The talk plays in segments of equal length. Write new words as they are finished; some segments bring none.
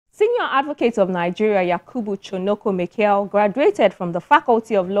Senior Advocate of Nigeria, Yakubu Maikyau, graduated from the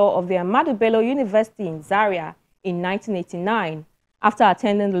Faculty of Law of the Ahmadu Bello University in Zaria in 1989. After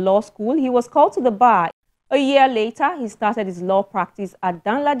attending the law school, he was called to the bar. A year later, he started his law practice at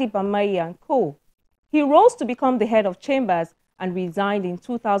Danladi Bamayi & Co. He rose to become the head of chambers and resigned in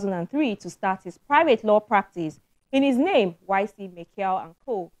 2003 to start his private law practice in his name, YC Maikyau &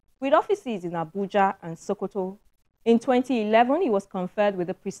 Co., with offices in Abuja and Sokoto. In 2011, he was conferred with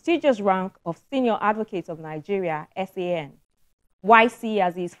the prestigious rank of Senior Advocate of Nigeria, SAN. YC,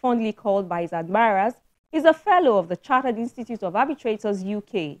 as he is fondly called by his admirers, is a fellow of the Chartered Institute of Arbitrators,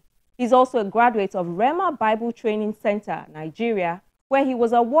 UK. He is also a graduate of Rema Bible Training Center, Nigeria, where he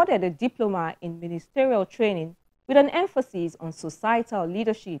was awarded a diploma in ministerial training with an emphasis on societal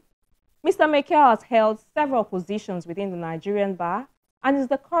leadership. Mr. Maikyau has held several positions within the Nigerian bar and is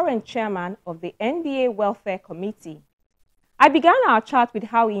the current chairman of the NBA Welfare Committee. I began our chat with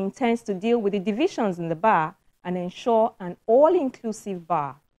how he intends to deal with the divisions in the bar and ensure an all-inclusive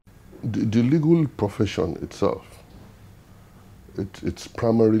bar. The legal profession itself, it's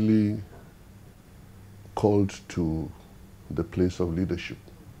primarily called to the place of leadership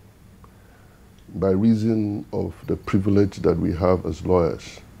by reason of the privilege that we have as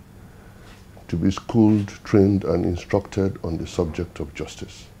lawyers to be schooled, trained, and instructed on the subject of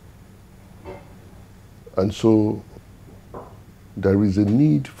justice. And so there is a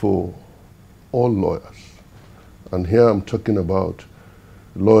need for all lawyers. And here I'm talking about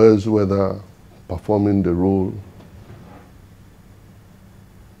lawyers, whether performing the role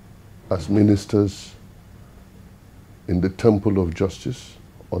as ministers in the temple of justice,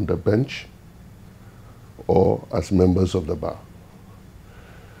 on the bench, or as members of the bar.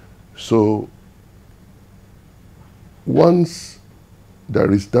 So once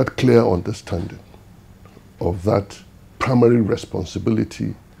there is that clear understanding of that primary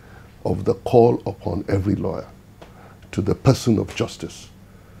responsibility of the call upon every lawyer to the person of justice,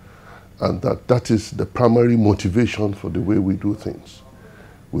 and that is the primary motivation for the way we do things,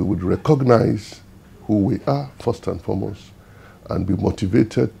 we would recognize who we are first and foremost and be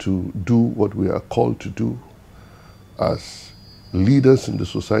motivated to do what we are called to do as leaders in the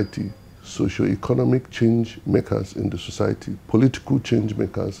society, socio-economic change makers in the society, political change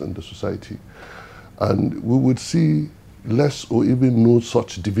makers in the society. And we would see less or even no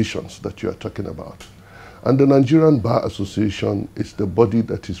such divisions that you are talking about. And the Nigerian Bar Association is the body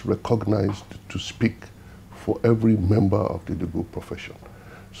that is recognized to speak for every member of the legal profession.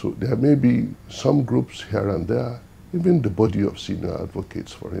 So there may be some groups here and there, even the body of senior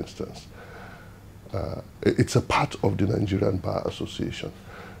advocates, for instance. It's a part of the Nigerian Bar Association.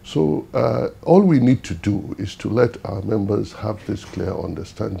 So all we need to do is to let our members have this clear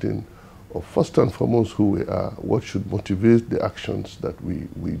understanding of first and foremost who we are, what should motivate the actions that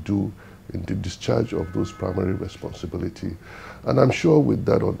we do in the discharge of those primary responsibility. And I'm sure with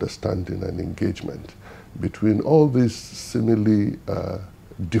that understanding and engagement between all these seemingly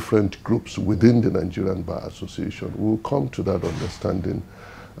different groups within the Nigerian Bar Association, we'll come to that understanding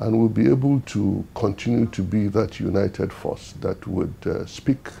and we'll be able to continue to be that united force that would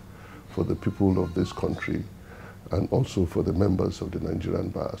speak for the people of this country and also for the members of the Nigerian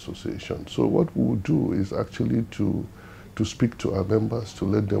Bar Association. So what we will do is actually to speak to our members, to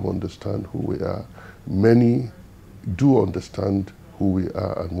let them understand who we are. Many do understand who we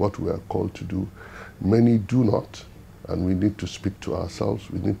are and what we are called to do. Many do not, and we need to speak to ourselves.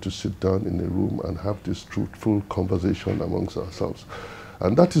 We need to sit down in a room and have this truthful conversation amongst ourselves.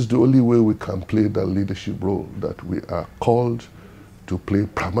 And that is the only way we can play that leadership role that we are called to play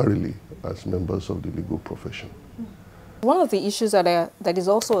primarily as members of the legal profession. One of the issues that is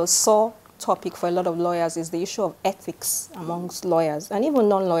also a sore topic for a lot of lawyers is the issue of ethics amongst lawyers and even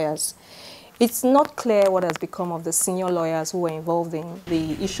non-lawyers. It's not clear what has become of the senior lawyers who were involved in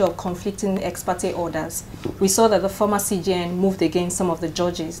the issue of conflicting ex parte orders. We saw that the former CJN moved against some of the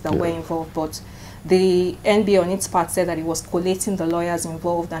judges that were involved, but the NBA on its part said that it was collating the lawyers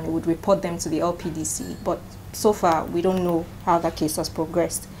involved and it would report them to the LPDC. But so far, we don't know how that case has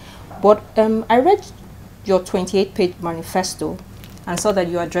progressed. But I read your 28-page manifesto and saw that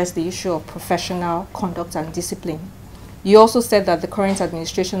you addressed the issue of professional conduct and discipline. You also said that the current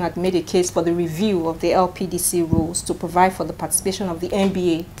administration had made a case for the review of the LPDC rules to provide for the participation of the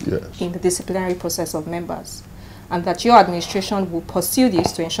NBA in the disciplinary process of members, and that your administration will pursue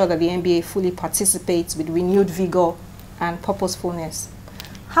this to ensure that the NBA fully participates with renewed vigor and purposefulness.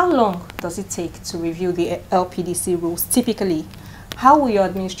 How long does it take to review the LPDC rules typically? How will your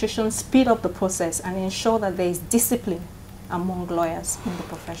administration speed up the process and ensure that there is discipline among lawyers in the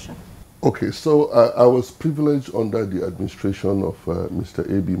profession? Okay, so I was privileged under the administration of Mr.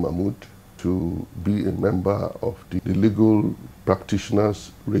 A.B. Mahmood to be a member of the Legal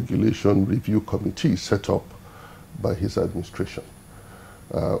Practitioners Regulation Review Committee set up by his administration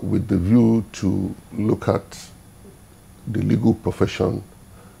with the view to look at the legal profession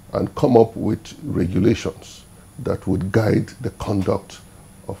and come up with regulations that would guide the conduct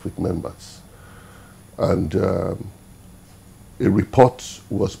of its members. And a report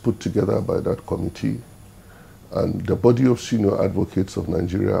was put together by that committee, and the body of senior advocates of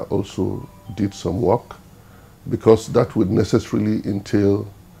Nigeria also did some work, because that would necessarily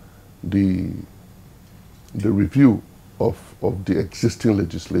entail the review of the existing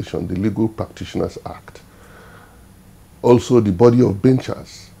legislation, the Legal Practitioners Act. Also, the body of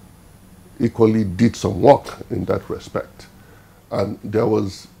benchers equally did some work in that respect. And there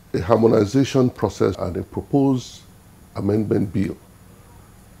was a harmonization process, and a proposed amendment bill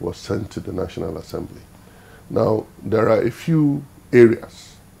was sent to the National Assembly. Now, there are a few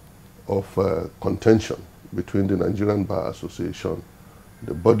areas of contention between the Nigerian Bar Association,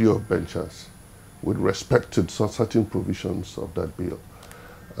 the body of benchers, with respect to certain provisions of that bill.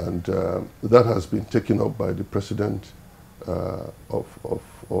 And that has been taken up by the president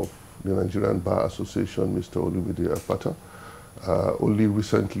of the Nigerian Bar Association, Mr. Olumide Akpata. Only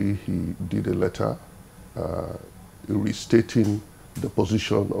recently he did a letter restating the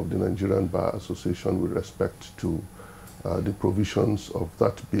position of the Nigerian Bar Association with respect to the provisions of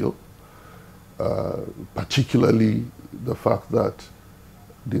that bill, particularly the fact that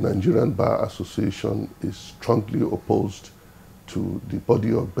the Nigerian Bar Association is strongly opposed to the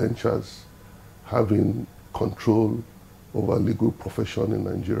body of benchers having control over legal profession in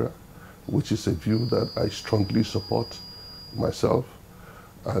Nigeria, which is a view that I strongly support myself.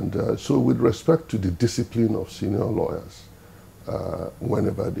 And so with respect to the discipline of senior lawyers,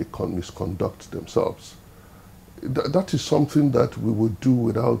 whenever they misconduct themselves, that is something that we would do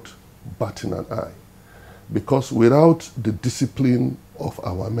without batting an eye. Because without the discipline of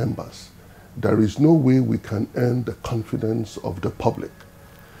our members, there is no way we can earn the confidence of the public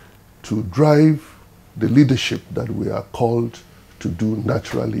to drive the leadership that we are called to do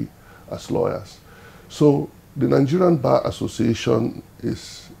naturally as lawyers. So the Nigerian Bar Association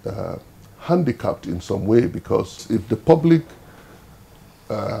is handicapped in some way, because if the public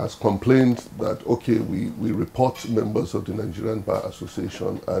has complained that, okay, we report members of the Nigerian Bar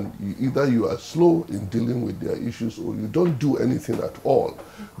Association, and either you are slow in dealing with their issues or you don't do anything at all,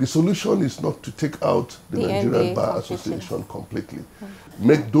 the solution is not to take out the Nigerian Bar Association completely.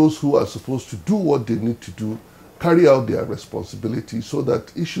 Make those who are supposed to do what they need to do carry out their responsibility, so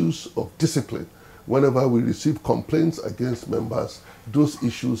that issues of discipline, whenever we receive complaints against members, those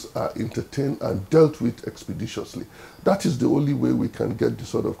issues are entertained and dealt with expeditiously. That is the only way we can get the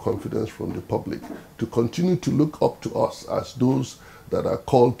sort of confidence from the public to continue to look up to us as those that are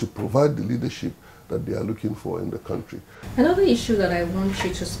called to provide the leadership that they are looking for in the country. Another issue that I want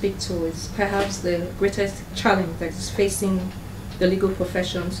you to speak to is perhaps the greatest challenge that is facing the legal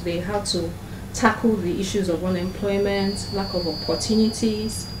profession today: how to tackle the issues of unemployment, lack of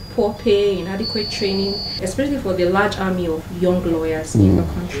opportunities, poor pay, inadequate training, especially for the large army of young lawyers in the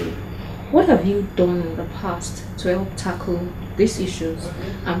country. What have you done in the past to help tackle these issues,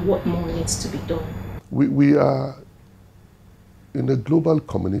 and what more needs to be done? We are in a global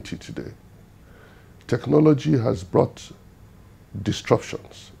community today. Technology has brought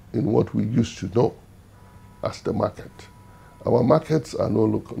disruptions in what we used to know as the market. Our markets are no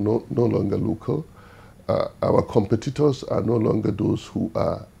longer local. Our competitors are no longer those who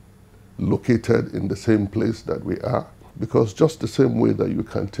are located in the same place that we are, because just the same way that you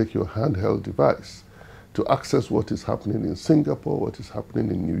can take your handheld device to access what is happening in Singapore, what is happening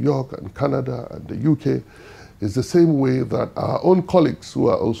in New York and Canada and the UK, is the same way that our own colleagues who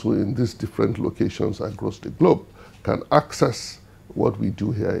are also in these different locations across the globe can access what we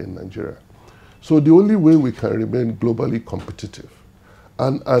do here in Nigeria. So the only way we can remain globally competitive,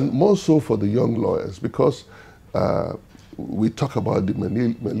 and more so for the young lawyers, because we talk about the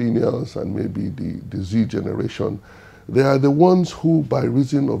millennials and maybe the Z generation, they are the ones who, by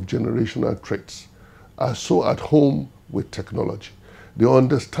reason of generational traits, are so at home with technology. They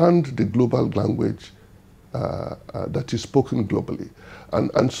understand the global language that is spoken globally.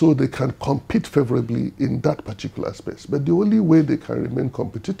 And so they can compete favorably in that particular space. But the only way they can remain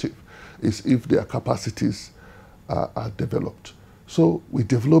competitive is if their capacities are developed. So we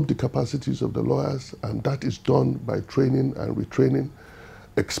develop the capacities of the lawyers, and that is done by training and retraining,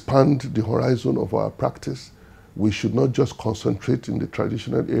 expand the horizon of our practice. We should not just concentrate in the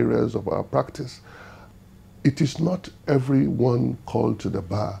traditional areas of our practice. It is not everyone called to the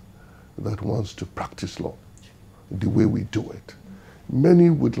bar that wants to practice law the way we do it. Many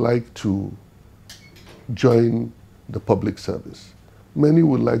would like to join the public service. Many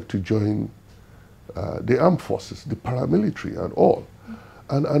would like to join the armed forces, the paramilitary and all.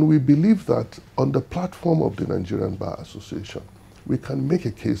 And we believe that on the platform of the Nigerian Bar Association, we can make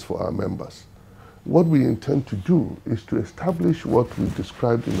a case for our members. What we intend to do is to establish what we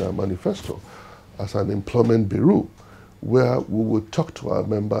described in our manifesto as an employment bureau, where we will talk to our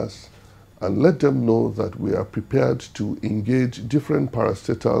members and let them know that we are prepared to engage different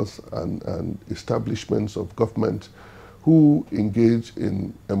parastatals and establishments of government who engage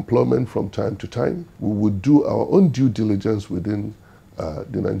in employment from time to time. We would do our own due diligence within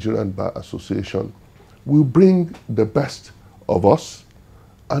the Nigerian Bar Association. We'll bring the best of us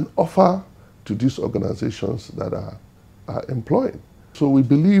and offer to these organizations that are employing. So we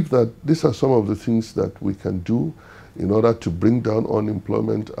believe that these are some of the things that we can do in order to bring down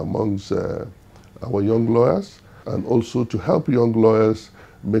unemployment amongst our young lawyers, and also to help young lawyers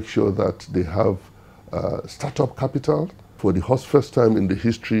make sure that they have startup capital. For the first time in the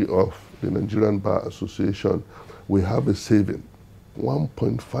history of the Nigerian Bar Association, we have a saving,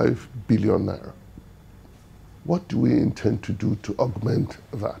 1.5 billion naira. What do we intend to do to augment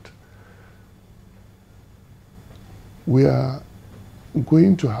that? We are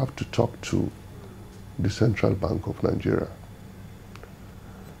going to have to talk to the Central Bank of Nigeria.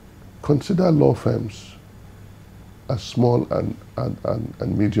 Consider law firms as small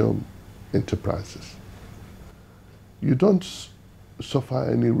and medium enterprises. You don't suffer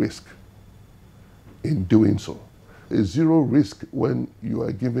any risk in doing so. A zero risk when you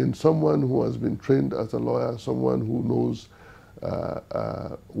are given someone who has been trained as a lawyer, someone who knows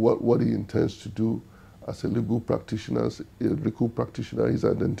what he intends to do as a legal practitioner. He's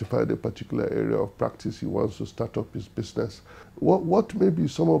identified a particular area of practice. He wants to start up his business. What maybe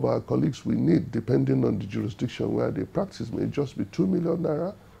some of our colleagues will need, depending on the jurisdiction where they practice, may just be 2 million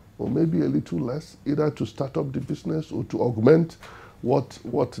naira, or maybe a little less, either to start up the business or to augment what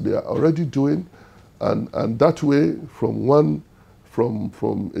they are already doing. And that way, from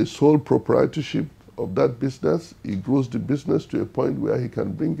a sole proprietorship of that business, he grows the business to a point where he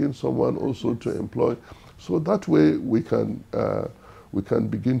can bring in someone also to employ. So that way we can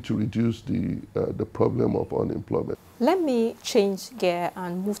begin to reduce the problem of unemployment. Let me change gear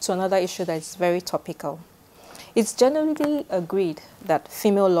and move to another issue that is very topical. It's generally agreed that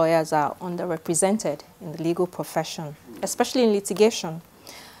female lawyers are underrepresented in the legal profession, especially in litigation.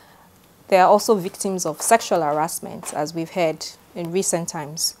 They are also victims of sexual harassment, as we've heard in recent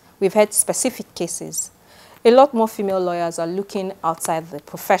times. We've had specific cases. A lot more female lawyers are looking outside the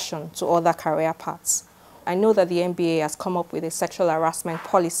profession to other career paths. I know that the NBA has come up with a sexual harassment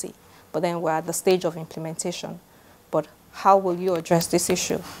policy, but then we're at the stage of implementation. But how will you address this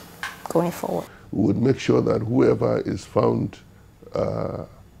issue going forward? We would make sure that whoever is found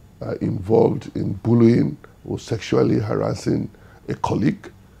involved in bullying or sexually harassing a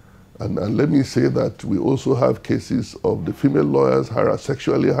colleague, and let me say that we also have cases of the female lawyers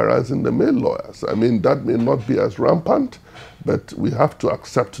sexually harassing the male lawyers. I mean, that may not be as rampant, but we have to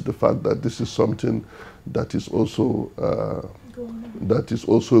accept the fact that this is something that is also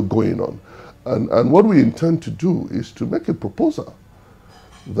going on. And what we intend to do is to make a proposal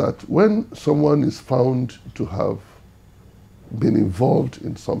that when someone is found to have been involved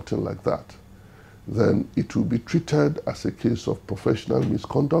in something like that, then it will be treated as a case of professional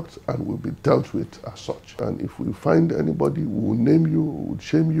misconduct and will be dealt with as such. And if we find anybody, we will name you, we will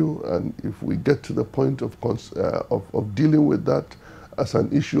shame you, and if we get to the point of dealing with that as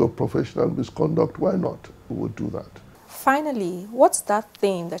an issue of professional misconduct, why not? We will do that. Finally, what's that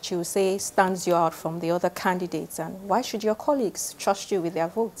thing that you say stands you out from the other candidates, and why should your colleagues trust you with their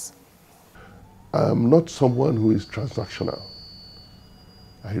votes? I'm not someone who is transactional.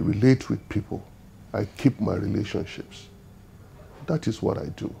 I relate with people. I keep my relationships. That is what I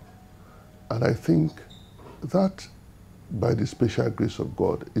do. And I think that, by the special grace of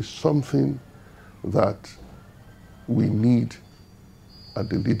God, is something that we need at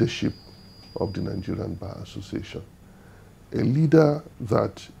the leadership of the Nigerian Bar Association. A leader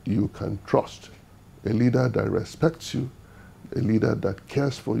that you can trust, a leader that respects you, a leader that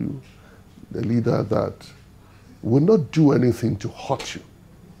cares for you, a leader that will not do anything to hurt you,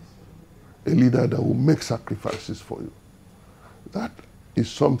 a leader that will make sacrifices for you. That is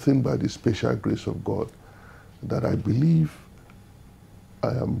something, by the special grace of God, that I believe I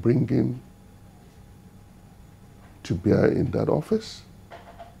am bringing to bear in that office.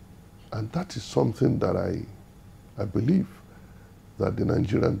 And that is something that I believe that the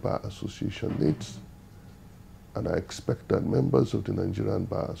Nigerian Bar Association needs. And I expect that members of the Nigerian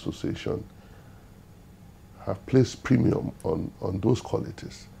Bar Association have placed premium on those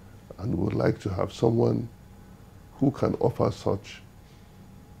qualities and would like to have someone who can offer such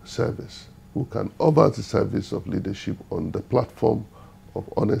service, who can offer the service of leadership on the platform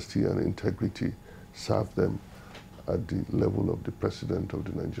of honesty and integrity, serve them at the level of the President of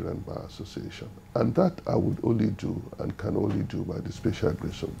the Nigerian Bar Association. And that I would only do and can only do by the special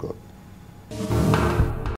grace of God.